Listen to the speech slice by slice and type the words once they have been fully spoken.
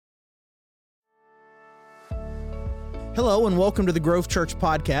Hello and welcome to the Grove Church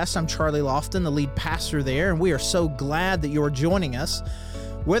Podcast. I'm Charlie Lofton, the lead pastor there, and we are so glad that you're joining us.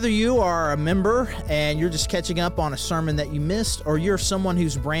 Whether you are a member and you're just catching up on a sermon that you missed, or you're someone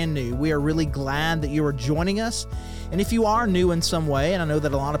who's brand new, we are really glad that you are joining us. And if you are new in some way, and I know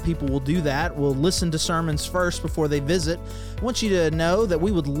that a lot of people will do that, will listen to sermons first before they visit, I want you to know that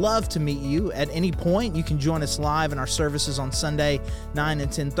we would love to meet you at any point. You can join us live in our services on Sunday, 9 and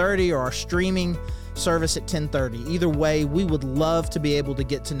 10:30, or our streaming service at 10:30. Either way, we would love to be able to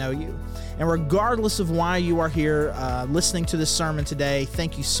get to know you. And regardless of why you are here listening to this sermon today,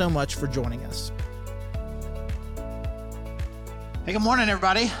 thank you so much for joining us. Hey, good morning,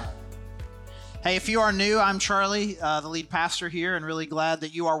 everybody. Hey, if you are new, I'm Charlie, the lead pastor here, and really glad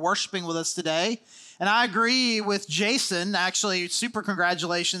that you are worshiping with us today. And I agree with Jason. Actually, super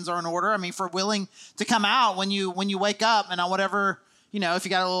congratulations are in order. I mean, for willing to come out when you wake up and on whatever, you know, if you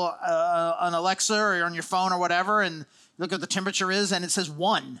got a little an Alexa or you're on your phone or whatever, and look at the temperature is, and it says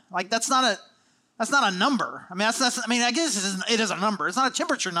 1. Like that's not a number. I mean, I guess it is a number. It's not a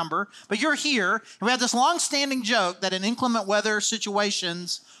temperature number, but you're here, and we have this long-standing joke that in inclement weather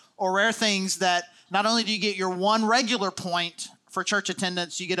situations or rare things, that not only do you get your 1 regular point for church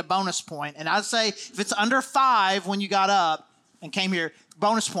attendance, you get a bonus point. And I'd say if it's under 5 when you got up and came here,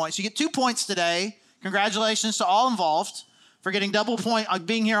 bonus points. You get 2 points today. Congratulations to all involved for getting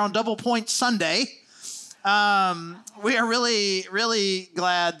being here on Double Point Sunday. We are really, really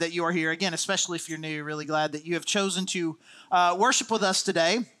glad that you are here. Again, especially if you're new, really glad that you have chosen to worship with us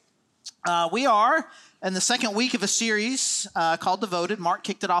today. We are in the second week of a series called Devoted. Mark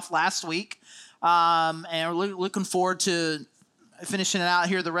kicked it off last week, and we're looking forward to finishing it out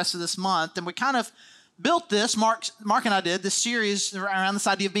here the rest of this month. And we kind of built this, Mark and I did, this series around this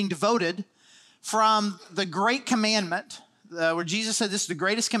idea of being devoted from the great commandment, where Jesus said this is the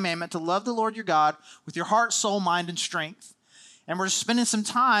greatest commandment, to love the Lord your God with your heart, soul, mind, and strength. And we're spending some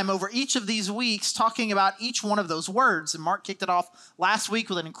time over each of these weeks talking about each one of those words. And Mark kicked it off last week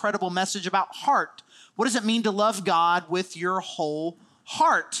with an incredible message about heart. What does it mean to love God with your whole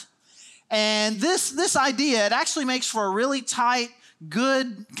heart? And this idea, it actually makes for a really tight,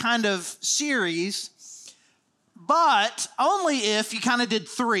 good kind of series, but only if you kind of did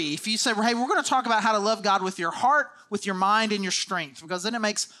 3. If you say, hey, we're going to talk about how to love God with your heart, with your mind, and your strength, because then it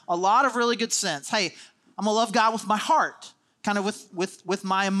makes a lot of really good sense. Hey, I'm going to love God with my heart, kind of with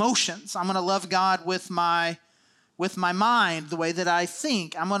my emotions. I'm going to love God with my mind, the way that I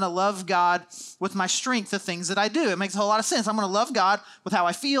think. I'm going to love God with my strength, the things that I do. It makes a whole lot of sense. I'm going to love God with how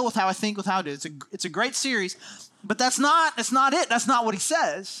I feel, with how I think, with how I do. It's a great series, but that's not it. That's not what he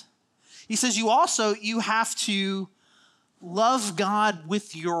says. He says you have to love God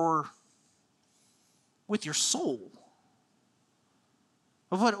with your soul.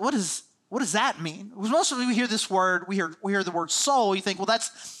 What does that mean? Because most of we hear this word, we hear the word soul, you think, well,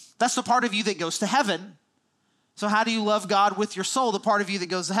 that's the part of you that goes to heaven. So how do you love God with your soul, the part of you that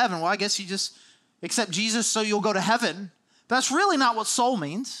goes to heaven? Well, I guess you just accept Jesus so you'll go to heaven. But that's really not what soul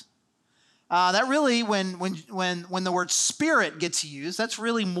means. That really, when the word spirit gets used, that's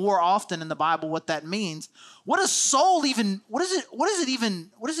really more often in the Bible what that means. What does soul even? What does it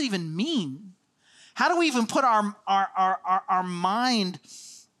even mean? How do we even put our mind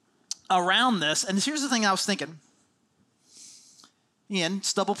around this? And here's the thing I was thinking. Ian,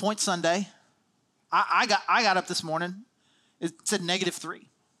 it's Double Point Sunday. I got up this morning. It said -3,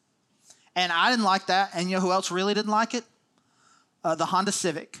 and I didn't like that. And you know who else really didn't like it? The Honda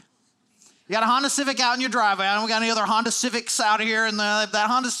Civic. You got a Honda Civic out in your driveway. I don't got any other Honda Civics out here. And that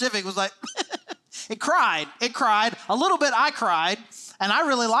Honda Civic was like, it cried. It cried. A little bit I cried. And I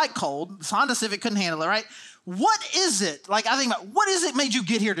really like cold. This Honda Civic couldn't handle it, right? What is it? Like, I think about, what is it made you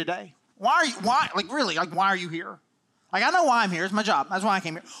get here today? Why are you here? Like, I know why I'm here. It's my job. That's why I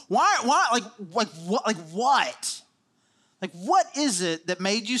came here. Why, what? Like, what is it that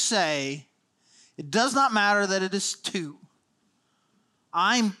made you say, it does not matter that it is 2.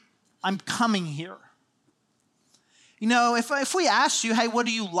 I'm coming here. You know, if we asked you, hey, what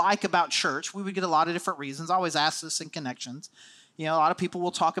do you like about church? We would get a lot of different reasons. I always ask this in connections. You know, a lot of people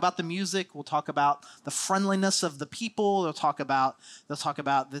will talk about the music. We'll talk about the friendliness of the people. They'll talk about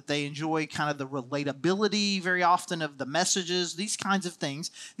that they enjoy kind of the relatability very often of the messages, these kinds of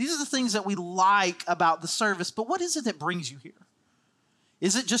things. These are the things that we like about the service. But what is it that brings you here?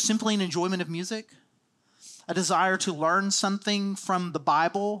 Is it just simply an enjoyment of music? A desire to learn something from the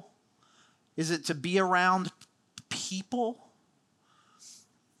Bible? Is it to be around people?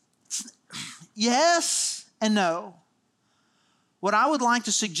 Yes and no. What I would like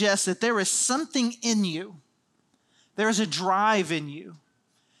to suggest that there is something in you. There is a drive in you.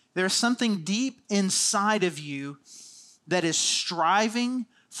 There is something deep inside of you that is striving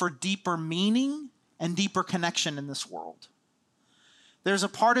for deeper meaning and deeper connection in this world. There's a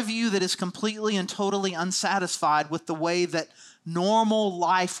part of you that is completely and totally unsatisfied with the way that normal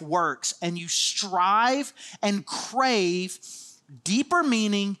life works, and you strive and crave deeper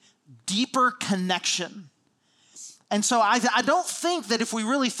meaning, deeper connection. And so I don't think that if we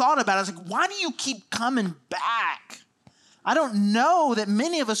really thought about it, it's like, why do you keep coming back? I don't know that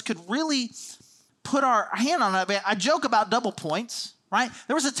many of us could really put our hand on it. I joke about double points, right?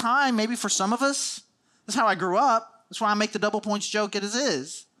 There was a time, maybe for some of us, that's how I grew up. That's why I make the double points joke as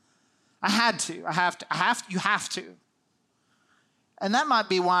is. You have to. And that might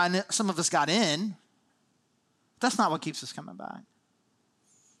be why some of us got in. That's not what keeps us coming back.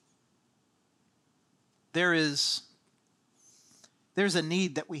 There's a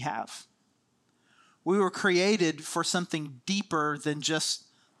need that we have. We were created for something deeper than just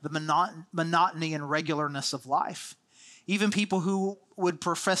the monotony and regularness of life. Even people who would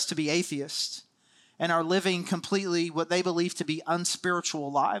profess to be atheists and are living completely what they believe to be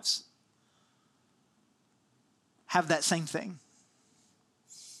unspiritual lives have that same thing.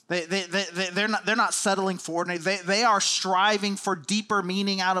 They're not settling for it. They are striving for deeper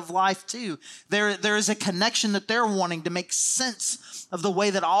meaning out of life too. There is a connection that they're wanting to make sense of the way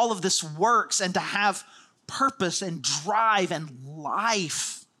that all of this works and to have purpose and drive and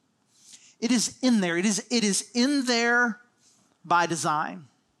life. It is in there. It is in there by design.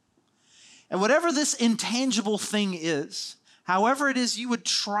 And whatever this intangible thing is, however it is you would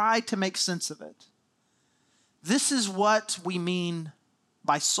try to make sense of it, this is what we mean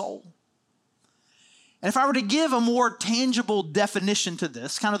by soul. And if I were to give a more tangible definition to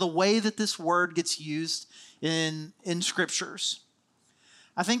this, kind of the way that this word gets used in scriptures,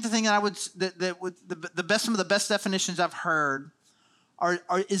 I think the thing that some of the best definitions I've heard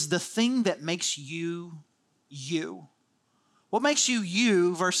is the thing that makes you you. What makes you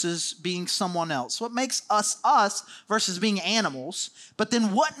you versus being someone else? What makes us us versus being animals? But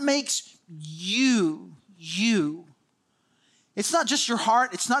then what makes you you? It's not just your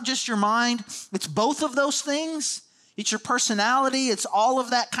heart. It's not just your mind. It's both of those things. It's your personality. It's all of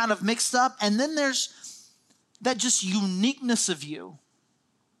that kind of mixed up. And then there's that just uniqueness of you.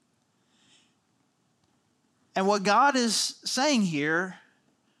 And what God is saying here,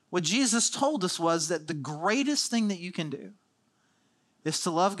 what Jesus told us was that the greatest thing that you can do is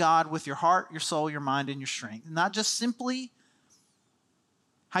to love God with your heart, your soul, your mind, and your strength. Not just simply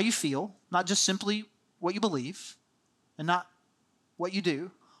how you feel, not just simply what you believe, and not what you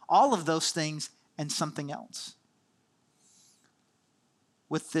do, all of those things and something else.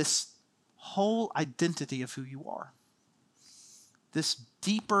 With this whole identity of who you are. This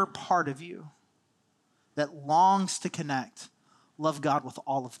deeper part of you that longs to connect. Love God with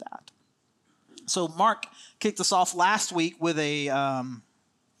all of that. So Mark kicked us off last week with a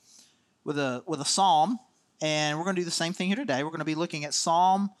psalm, and we're going to do the same thing here today. We're going to be looking at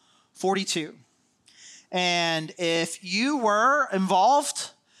Psalm 42. And if you were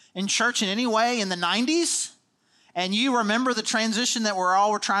involved in church in any way in the 90s, and you remember the transition that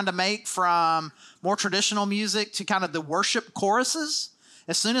we're trying to make from more traditional music to kind of the worship choruses,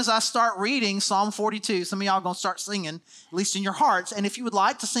 as soon as I start reading Psalm 42, some of y'all are going to start singing, at least in your hearts. And if you would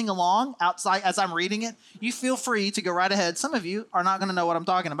like to sing along outside as I'm reading it, you feel free to go right ahead. Some of you are not going to know what I'm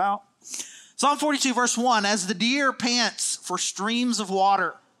talking about. Psalm 42, verse 1, as the deer pants for streams of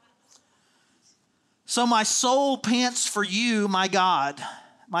water, so my soul pants for you, my God.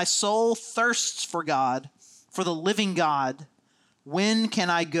 My soul thirsts for God, for the living God. When can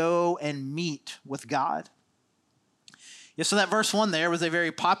I go and meet with God? Yeah, so that verse 1 there was a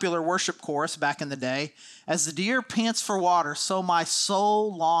very popular worship chorus back in the day. As the deer pants for water, so my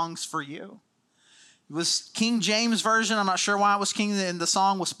soul longs for you. It was King James Version. I'm not sure why it was King, and the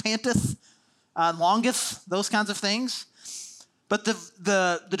song was panteth, longeth, those kinds of things. But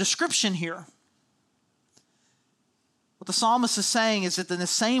the description here, what the psalmist is saying is that in the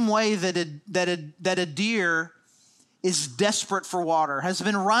same way that a deer is desperate for water, has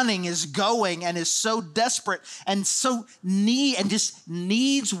been running, is going, and is so desperate and just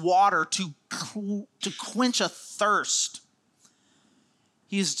needs water to quench a thirst.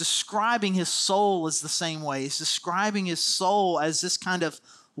 He is describing his soul as the same way. He's describing his soul as this kind of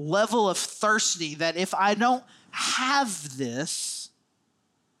level of thirsty that if I don't have this,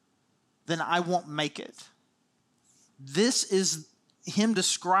 then I won't make it. This is him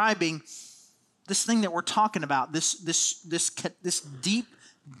describing this thing that we're talking about, this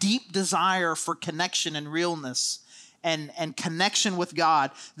deep desire for connection and realness and connection with God,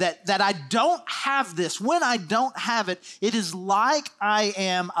 that I don't have this. When I don't have it, it is like I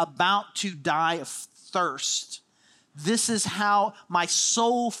am about to die of thirst. This is how my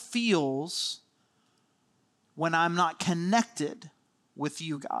soul feels when I'm not connected with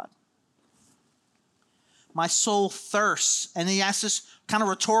you, God. My soul thirsts. And he asks this kind of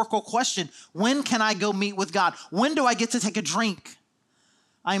rhetorical question. When can I go meet with God? When do I get to take a drink?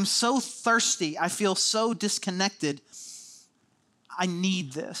 I am so thirsty. I feel so disconnected. I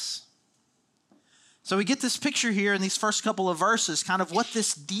need this. So we get this picture here in these first couple of verses, kind of what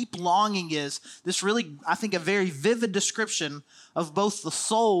this deep longing is. This really, I think, a very vivid description of both the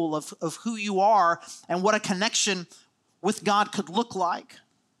soul of who you are and what a connection with God could look like.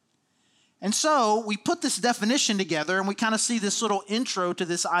 And so we put this definition together and we kind of see this little intro to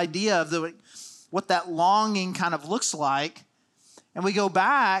this idea of what that longing kind of looks like. And we go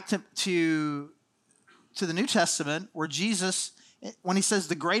back to the New Testament where Jesus, when he says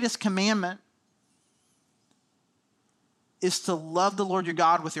the greatest commandment is to love the Lord your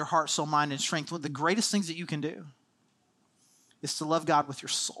God with your heart, soul, mind, and strength. One of the greatest things that you can do is to love God with your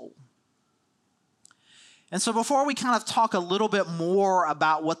soul. And so before we kind of talk a little bit more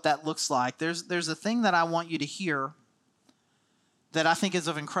about what that looks like, there's a thing that I want you to hear that I think is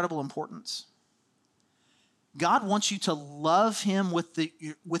of incredible importance. God wants you to love him with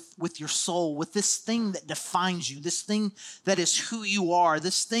your soul, with this thing that defines you, this thing that is who you are,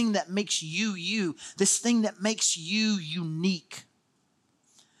 this thing that makes you you, this thing that makes you unique.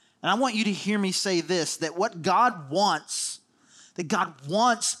 And I want you to hear me say this, that what God wants, that God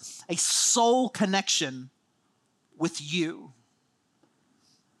wants a soul connection with you.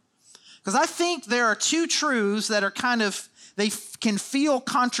 Because I think there are two truths that are they can feel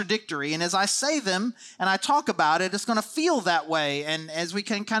contradictory. And as I say them and I talk about it, it's going to feel that way. And as we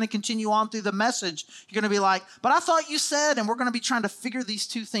can kind of continue on through the message, you're going to be like, but I thought you said, and we're going to be trying to figure these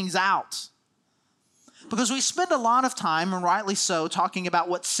two things out. Because we spend a lot of time, and rightly so, talking about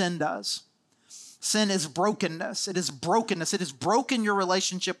what sin does. Sin is brokenness. It is brokenness. It has broken your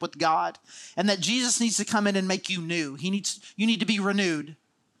relationship with God. And that Jesus needs to come in and make you new. You need to be renewed.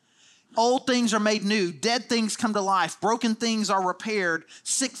 Old things are made new. Dead things come to life. Broken things are repaired.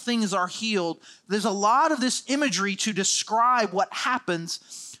 Sick things are healed. There's a lot of this imagery to describe what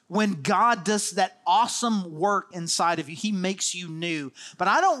happens when God does that awesome work inside of you. He makes you new. But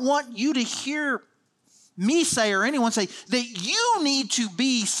I don't want you to hear me say or anyone say that you need to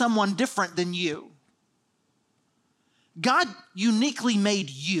be someone different than you. God uniquely made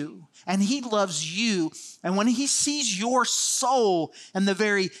you, and he loves you. And when he sees your soul and the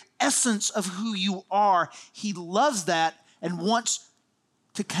very essence of who you are, he loves that and wants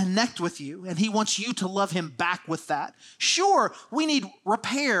to connect with you. And he wants you to love him back with that. Sure, we need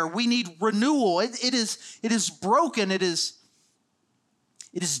repair. We need renewal. It is broken. It is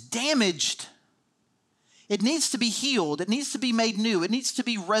damaged. It needs to be healed. It needs to be made new. It needs to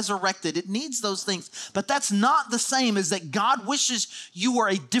be resurrected. It needs those things. But that's not the same as that God wishes you were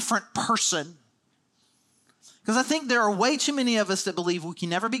a different person. Because I think there are way too many of us that believe we can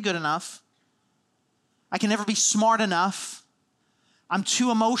never be good enough. I can never be smart enough. I'm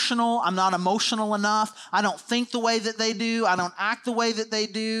too emotional. I'm not emotional enough. I don't think the way that they do. I don't act the way that they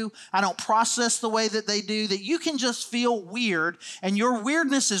do. I don't process the way that they do. That you can just feel weird and your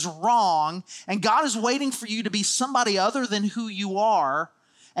weirdness is wrong and God is waiting for you to be somebody other than who you are,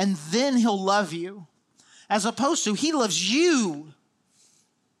 and then he'll love you. As opposed to he loves you.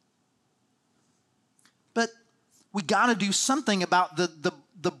 But we got to do something about the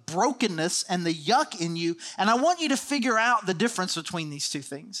brokenness and the yuck in you. And I want you to figure out the difference between these two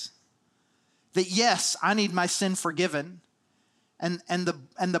things. That yes, I need my sin forgiven. And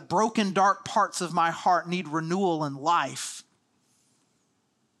the broken, dark parts of my heart need renewal and life.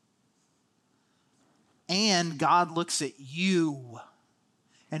 And God looks at you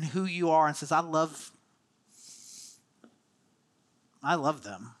and who you are and says, I love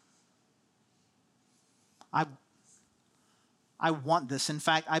them. I want this. In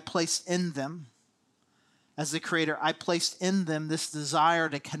fact, I placed in them, as the creator, I placed in them this desire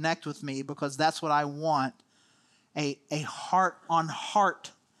to connect with me because that's what I want, a heart-on-heart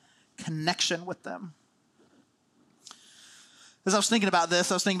connection with them. As I was thinking about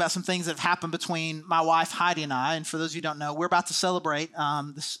this, I was thinking about some things that have happened between my wife, Heidi, and I. And for those of you who don't know, we're about to celebrate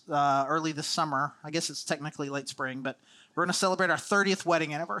early this summer. I guess it's technically late spring, but we're going to celebrate our 30th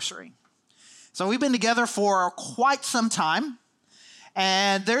wedding anniversary. So we've been together for quite some time.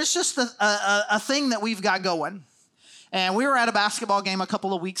 And there's just a thing that we've got going. And we were at a basketball game a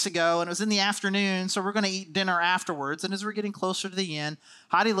couple of weeks ago, and it was in the afternoon, so we're going to eat dinner afterwards. And as we're getting closer to the end,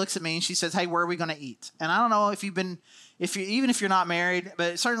 Heidi looks at me and she says, hey, where are we going to eat? And I don't know even if you're not married,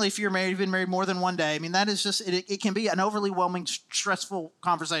 but certainly if you're married, you've been married more than one day. I mean, that is just, it can be an overly whelming, stressful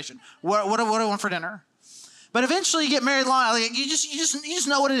conversation. What do I want for dinner? But eventually you get married long, like you just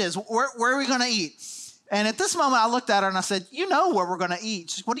know what it is. Where are we going to eat? And at this moment I looked at her and I said, you know where we're going to eat.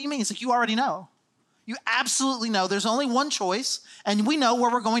 She's like, what do you mean? It's like, you already know. You absolutely know. There's only one choice, and we know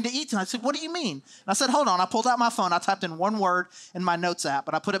where we're going to eat tonight. I said, what do you mean? And I said, hold on. I pulled out my phone. I typed in one word in my notes app,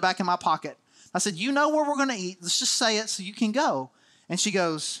 and I put it back in my pocket. I said, you know where we're going to eat. Let's just say it so you can go. And she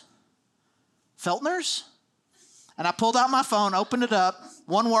goes, Feltner's? And I pulled out my phone, opened it up,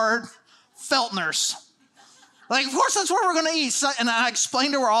 one word, Feltner's. Like, of course, that's where we're going to eat. So, and I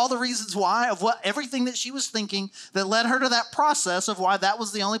explained to her all the reasons why, of everything that she was thinking that led her to that process of why that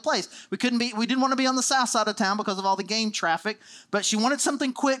was the only place. We didn't want to be on the south side of town because of all the game traffic, but she wanted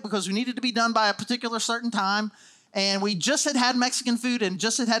something quick because we needed to be done by a particular certain time. And we just had Mexican food and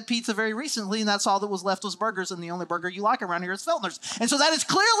just had pizza very recently, and that's all that was left was burgers, and the only burger you like around here is Feltner's. And so that is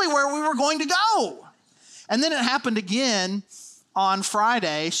clearly where we were going to go. And then it happened again on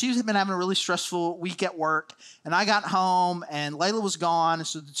Friday. She's been having a really stressful week at work, and I got home, and Layla was gone, and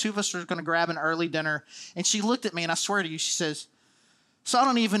so the two of us were going to grab an early dinner, and she looked at me, and I swear to you, she says, so I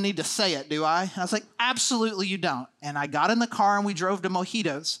don't even need to say it, do I? And I was like, absolutely you don't. And I got in the car, and we drove to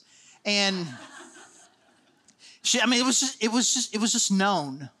Mojitos, and it was just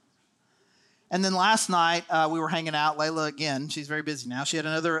known. And then last night, we were hanging out. Layla, again, she's very busy now. She had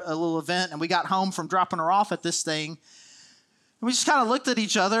a little event, and we got home from dropping her off at this thing. And we just kind of looked at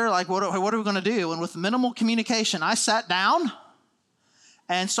each other like, what are we going to do? And with minimal communication, I sat down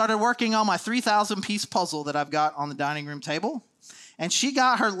and started working on my 3,000-piece puzzle that I've got on the dining room table. And she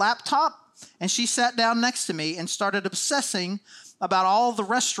got her laptop, and she sat down next to me and started obsessing about all the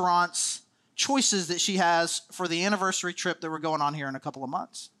restaurants' choices that she has for the anniversary trip that we're going on here in a couple of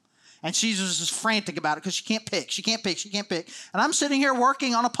months. And she's just frantic about it because she can't pick. And I'm sitting here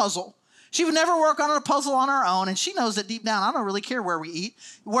working on a puzzle. She would never work on a puzzle on her own, and she knows that deep down I don't really care where we eat.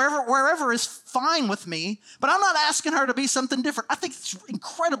 Wherever is fine with me, but I'm not asking her to be something different. I think it's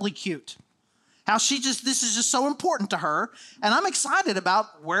incredibly cute how this is just so important to her, and I'm excited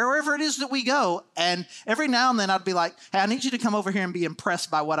about wherever it is that we go. And every now and then I'd be like, hey, I need you to come over here and be impressed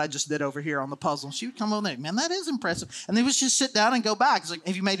by what I just did over here on the puzzle. And she would come over there, man, that is impressive. And they would just sit down and go back. It's like,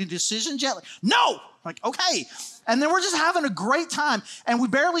 have you made any decisions yet? Like, no! I'm like, okay. And then we're just having a great time. And we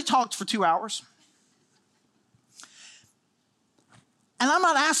barely talked for 2 hours. And I'm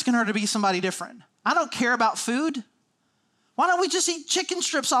not asking her to be somebody different. I don't care about food. Why don't we just eat chicken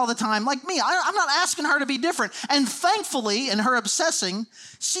strips all the time like me? I'm not asking her to be different. And thankfully, in her obsessing,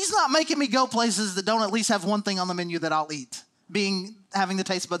 she's not making me go places that don't at least have one thing on the menu that I'll eat, having the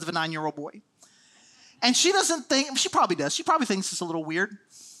taste buds of a 9-year-old boy. And she doesn't think, she probably does. She probably thinks it's a little weird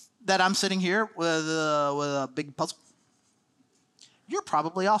that I'm sitting here with a big puzzle. You're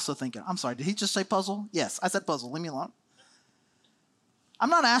probably also thinking, I'm sorry, did he just say puzzle? Yes, I said puzzle. Leave me alone. I'm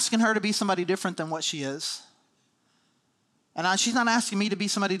not asking her to be somebody different than what she is. And she's not asking me to be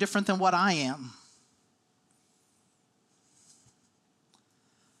somebody different than what I am.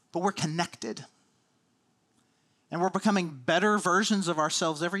 But we're connected. And we're becoming better versions of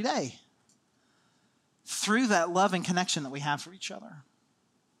ourselves every day through that love and connection that we have for each other.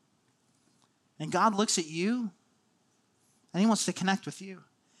 And God looks at you, and he wants to connect with you.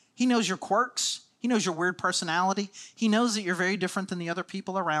 He knows your quirks. He knows your weird personality. He knows that you're very different than the other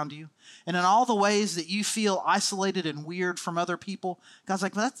people around you. And in all the ways that you feel isolated and weird from other people, God's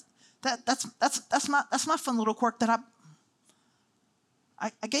like, well, that's my fun little quirk that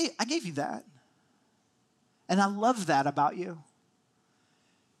I gave you that. And I love that about you.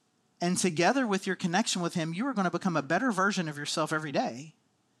 And together with your connection with him, you are going to become a better version of yourself every day.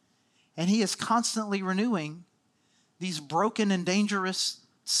 And he is constantly renewing these broken and dangerous,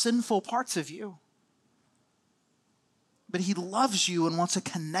 sinful parts of you. But he loves you and wants a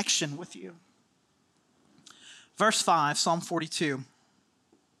connection with you. Verse 5, Psalm 42.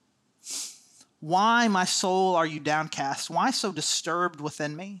 Why, my soul, are you downcast? Why so disturbed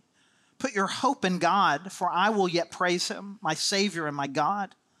within me? Put your hope in God, for I will yet praise him, my Savior and my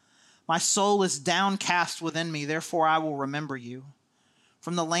God. My soul is downcast within me, therefore I will remember you.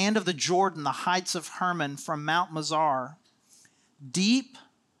 From the land of the Jordan, the heights of Hermon, from Mount Mizar, deep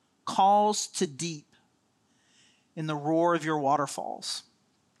calls to deep in the roar of your waterfalls.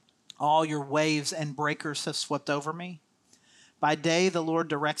 All your waves and breakers have swept over me. By day, the Lord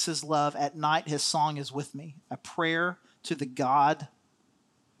directs his love. At night, his song is with me, a prayer to the God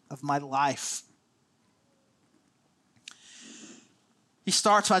of my life. He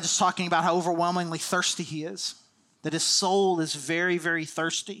starts by just talking about how overwhelmingly thirsty he is, that his soul is very, very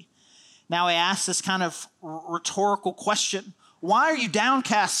thirsty. Now he asks this kind of rhetorical question. Why are you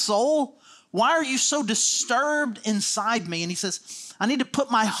downcast, soul? Why are you so disturbed inside me? And he says, I need to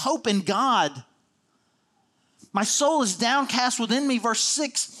put my hope in God. My soul is downcast within me. Verse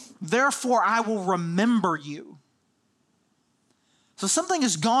 6, therefore I will remember you. So something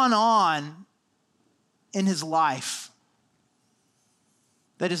has gone on in his life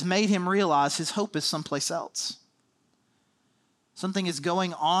that has made him realize his hope is someplace else. Something is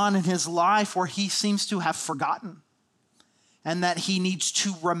going on in his life where he seems to have forgotten, and that he needs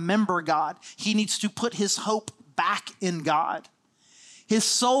to remember God. He needs to put his hope back in God. His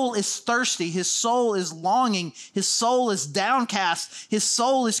soul is thirsty. His soul is longing. His soul is downcast. His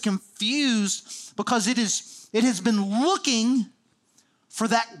soul is confused because it has been looking for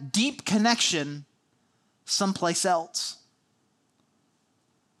that deep connection someplace else.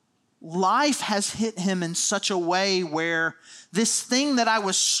 Life has hit him in such a way where this thing that I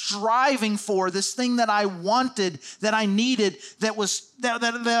was striving for, this thing that I wanted, that I needed, that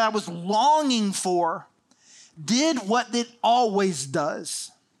I was longing for, did what it always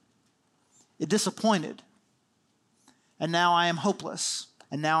does. It disappointed. And now I am hopeless.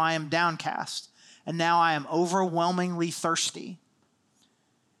 And now I am downcast. And now I am overwhelmingly thirsty.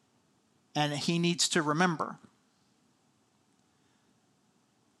 And he needs to remember.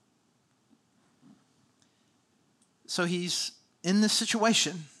 So he's in this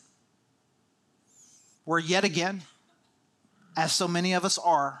situation where yet again, as so many of us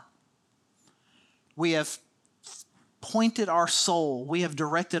are, we have pointed our soul, we have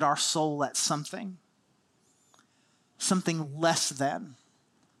directed our soul at something less than,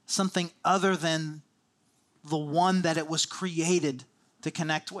 something other than the one that it was created to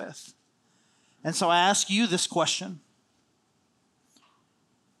connect with. And so I ask you this question.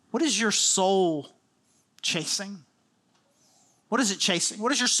 What is your soul chasing? What is it chasing?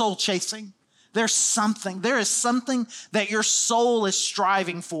 What is your soul chasing? There is something that your soul is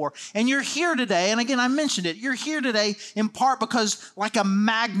striving for. And you're here today, and again, I mentioned it, you're here today in part because, like a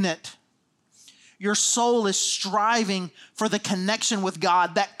magnet, your soul is striving for the connection with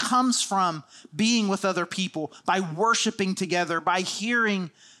God that comes from being with other people, by worshiping together, by hearing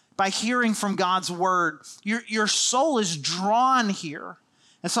from God's word. Your soul is drawn here.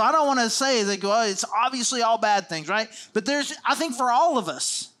 And so I don't want to say that it's obviously all bad things, right? But I think for all of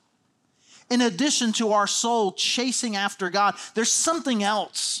us, in addition to our soul chasing after God, there's something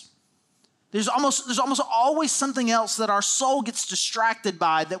else. There's almost always something else that our soul gets distracted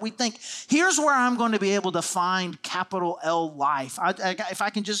by, that we think, here's where I'm going to be able to find capital L life. If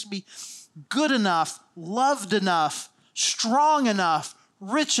I can just be good enough, loved enough, strong enough,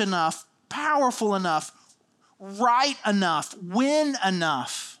 rich enough, powerful enough, right enough, win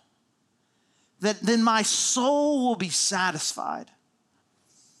enough, that then my soul will be satisfied.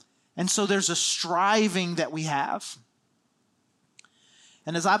 And so there's a striving that we have.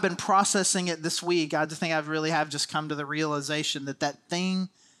 And as I've been processing it this week, I think I really have just come to the realization that thing,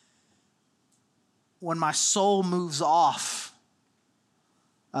 when my soul moves off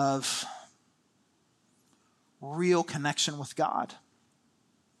of real connection with God,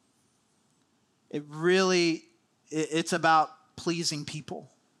 it's about pleasing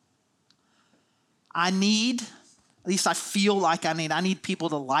people. At least I feel like I need people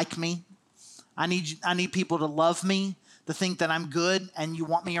to like me. I need people to love me, to think that I'm good and you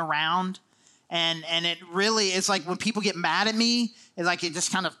want me around. And it really, it's like when people get mad at me, it's like it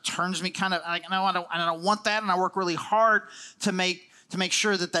just kind of turns me kind of like, no, I don't want that. And I work really hard to make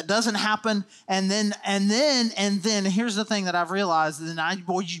sure that doesn't happen. And then here's the thing that I've realized.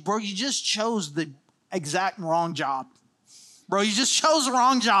 You just chose the exact wrong job. Bro, you just chose the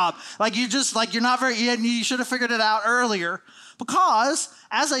wrong job. You should have figured it out earlier. Because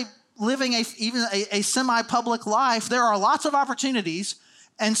as living a semi-public life, there are lots of opportunities,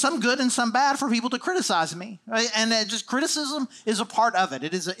 and some good and some bad, for people to criticize me. Right? And just criticism is a part of it.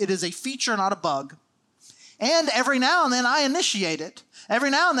 It is a feature, not a bug. And every now and then I initiate it. Every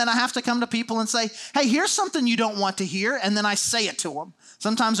now and then I have to come to people and say, hey, here's something you don't want to hear, and then I say it to them.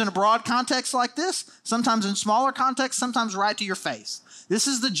 Sometimes in a broad context like this, sometimes in smaller contexts, sometimes right to your face. This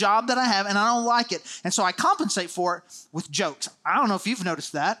is the job that I have, and I don't like it. And so I compensate for it with jokes. I don't know if you've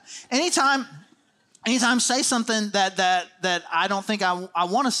noticed that. Anytime I say something that I don't think I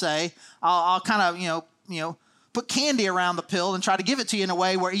want to say, I'll kind of, put candy around the pill and try to give it to you in a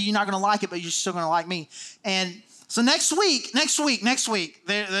way where you're not going to like it, but you're still going to like me. And so next week,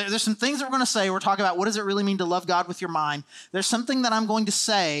 there's some things that we're going to say. We're talking about what does it really mean to love God with your mind. There's something that I'm going to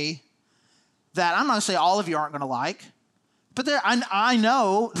say that I'm not going to say all of you aren't going to like, but I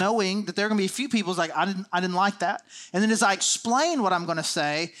know, knowing that there are going to be a few people like, I didn't like that. And then as I explain what I'm going to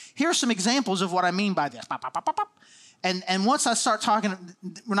say, here's some examples of what I mean by this. And once I start talking,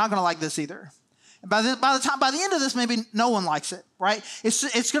 we're not going to like this either. By the end of this, maybe no one likes it, right?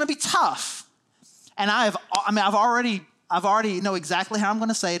 It's going to be tough. And I've already know exactly how I'm going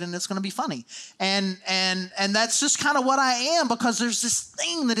to say it, and it's going to be funny. And that's just kind of what I am, because there's this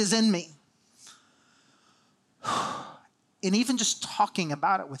thing that is in me. And even just talking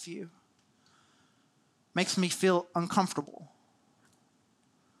about it with you makes me feel uncomfortable.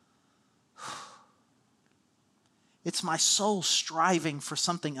 It's my soul striving for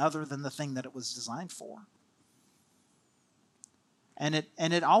something other than the thing that it was designed for. And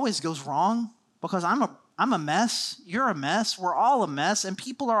it always goes wrong, because I'm a mess. You're a mess. We're all a mess. And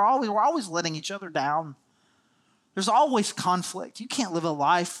we're always letting each other down. There's always conflict. You can't live a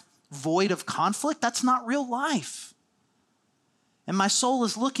life void of conflict. That's not real life. And my soul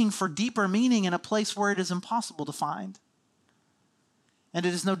is looking for deeper meaning in a place where it is impossible to find. And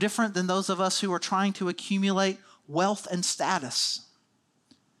it is no different than those of us who are trying to accumulate wealth and status.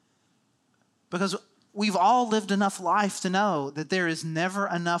 Because we've all lived enough life to know that there is never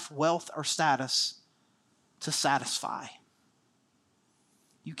enough wealth or status to satisfy.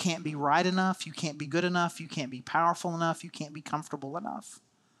 You can't be right enough. You can't be good enough. You can't be powerful enough. You can't be comfortable enough.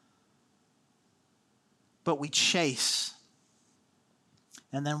 But we chase.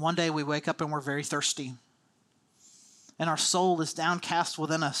 And then one day we wake up and we're very thirsty. And our soul is downcast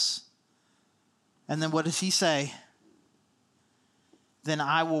within us. And then what does he say? Then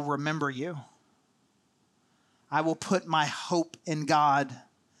I will remember you. I will put my hope in God.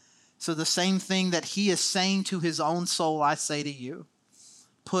 So the same thing that he is saying to his own soul, I say to you,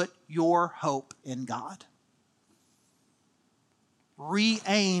 put your hope in God.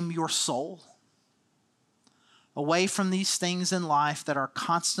 Re-aim your soul away from these things in life that are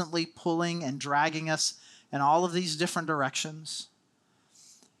constantly pulling and dragging us in all of these different directions,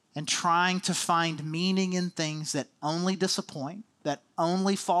 and trying to find meaning in things that only disappoint, that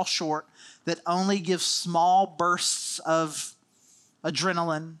only fall short, that only give small bursts of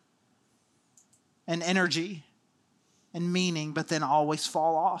adrenaline and energy and meaning, but then always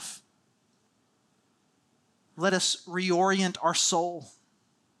fall off. Let us reorient our soul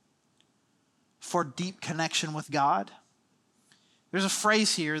for deep connection with God. There's a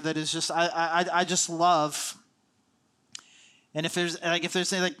phrase here that is just, I just love. And if there's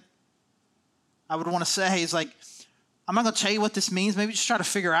anything like I would want to say is like, I'm not going to tell you what this means. Maybe just try to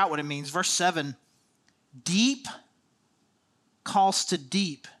figure out what it means. Verse 7, deep calls to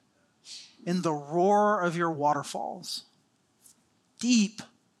deep in the roar of your waterfalls. Deep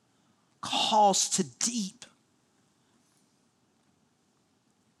calls to deep.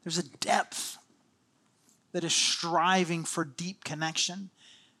 There's a depth that is striving for deep connection.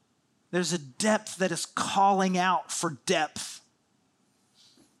 There's a depth that is calling out for depth.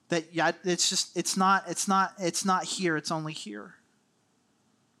 It's not here, it's only here.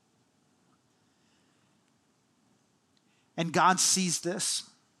 And God sees this.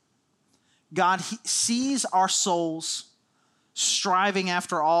 God sees our souls striving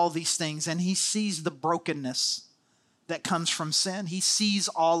after all these things, and he sees the brokenness that comes from sin. He sees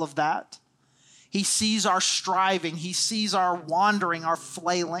all of that. He sees our striving. He sees our wandering, our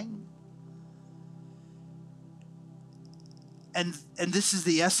flailing. And this is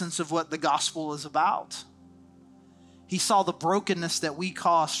the essence of what the gospel is about. He saw the brokenness that we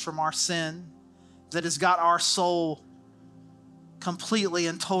caused from our sin that has got our soul completely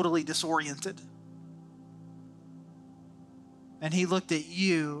and totally disoriented. And he looked at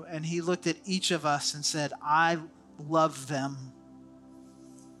you and he looked at each of us and said, I love them.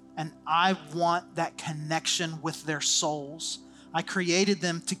 And I want that connection with their souls. I created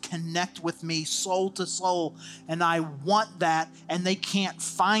them to connect with me soul to soul. And I want that, and they can't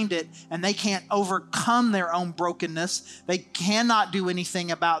find it, and they can't overcome their own brokenness. They cannot do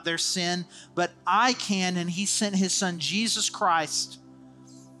anything about their sin, but I can, and he sent his son, Jesus Christ,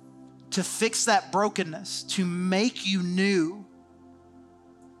 to fix that brokenness, to make you new,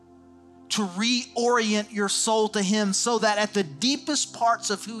 to reorient your soul to him so that at the deepest parts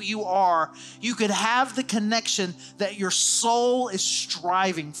of who you are, you could have the connection that your soul is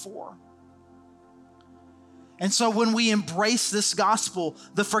striving for. And so when we embrace this gospel,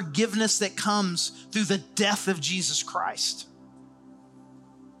 the forgiveness that comes through the death of Jesus Christ,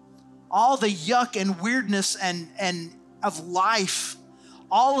 all the yuck and weirdness and of life,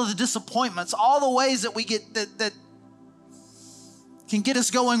 all of the disappointments, all the ways that we get that can get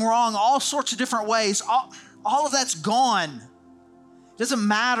us going wrong, all sorts of different ways. All of that's gone. It doesn't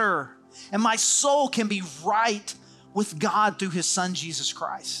matter. And my soul can be right with God through his son, Jesus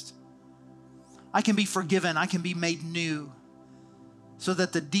Christ. I can be forgiven. I can be made new so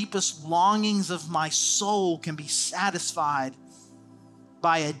that the deepest longings of my soul can be satisfied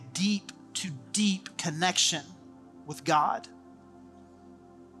by a deep to deep connection with God.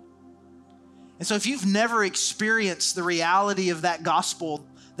 And so if you've never experienced the reality of that gospel,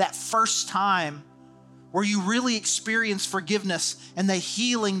 that first time where you really experience forgiveness and the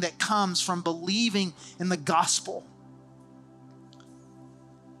healing that comes from believing in the gospel,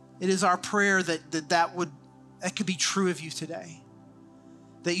 it is our prayer that could be true of you today.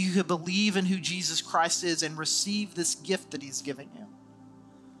 That you could believe in who Jesus Christ is and receive this gift that he's giving you.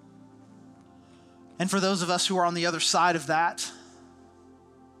 And for those of us who are on the other side of that,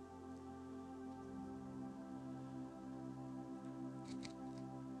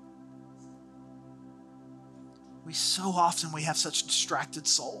 so often we have such distracted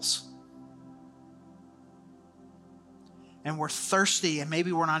souls. And we're thirsty, and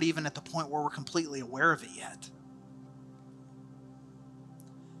maybe we're not even at the point where we're completely aware of it yet.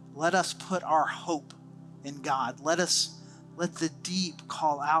 Let us put our hope in God. Let the deep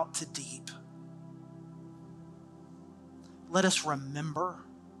call out to deep. Let us remember.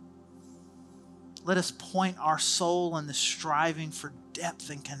 Let us point our soul in the striving for depth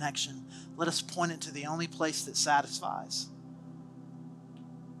and connection. Let us point it to the only place that satisfies,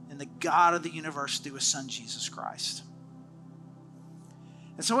 and the God of the universe through his son, Jesus Christ.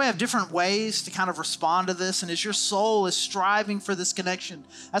 And so we have different ways to kind of respond to this. And as your soul is striving for this connection,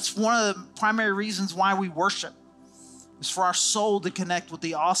 that's one of the primary reasons why we worship, is for our soul to connect with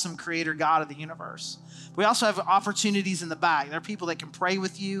the awesome creator God of the universe. We also have opportunities in the back. There are people that can pray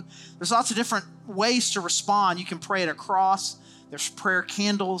with you. There's lots of different ways to respond. You can pray at a cross. There's prayer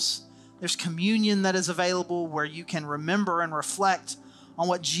candles. There's communion that is available where you can remember and reflect on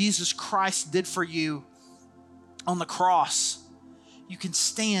what Jesus Christ did for you on the cross. You can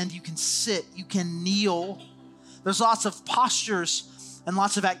stand, you can sit, you can kneel. There's lots of postures and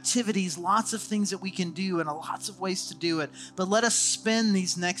lots of activities, lots of things that we can do and lots of ways to do it. But let us spend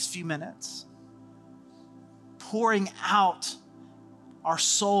these next few minutes pouring out our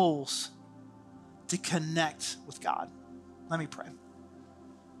souls to connect with God. Let me pray.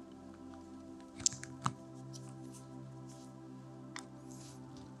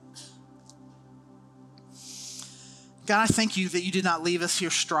 God, I thank you that you did not leave us here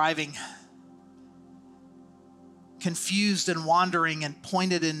striving, confused and wandering and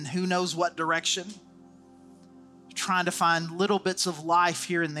pointed in who knows what direction, trying to find little bits of life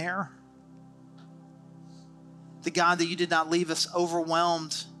here and there. The God, that you did not leave us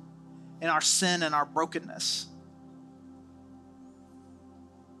overwhelmed in our sin and our brokenness.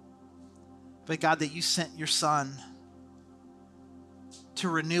 But God, that you sent your Son to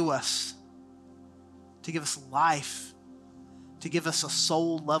renew us, to give us life, to give us a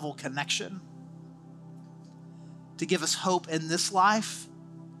soul level connection, to give us hope in this life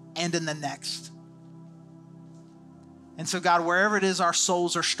and in the next. And so God, wherever it is our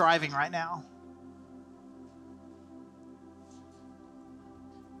souls are striving right now,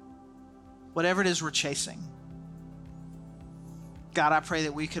 whatever it is we're chasing, God, I pray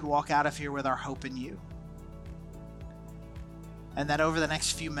that we could walk out of here with our hope in you. And that over the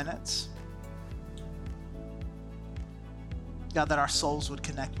next few minutes, God, that our souls would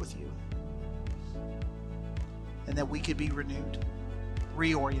connect with you. And that we could be renewed,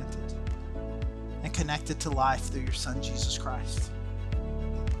 reoriented, and connected to life through your Son, Jesus Christ.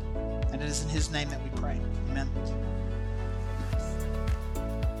 And it is in his name that we pray. Amen.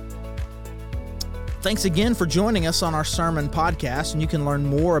 Thanks again for joining us on our sermon podcast, and you can learn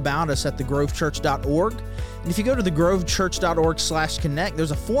more about us at thegrovechurch.org. And if you go to thegrovechurch.org/connect, there's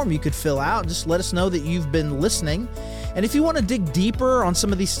a form you could fill out. Just let us know that you've been listening. And if you want to dig deeper on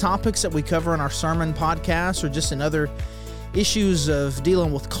some of these topics that we cover in our sermon podcast, or just in other issues of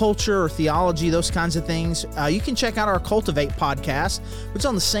dealing with culture or theology, those kinds of things, you can check out our Cultivate podcast, which is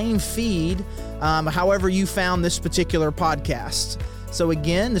on the same feed, however you found this particular podcast. So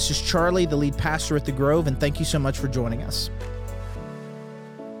again, this is Charlie, the lead pastor at The Grove, and thank you so much for joining us.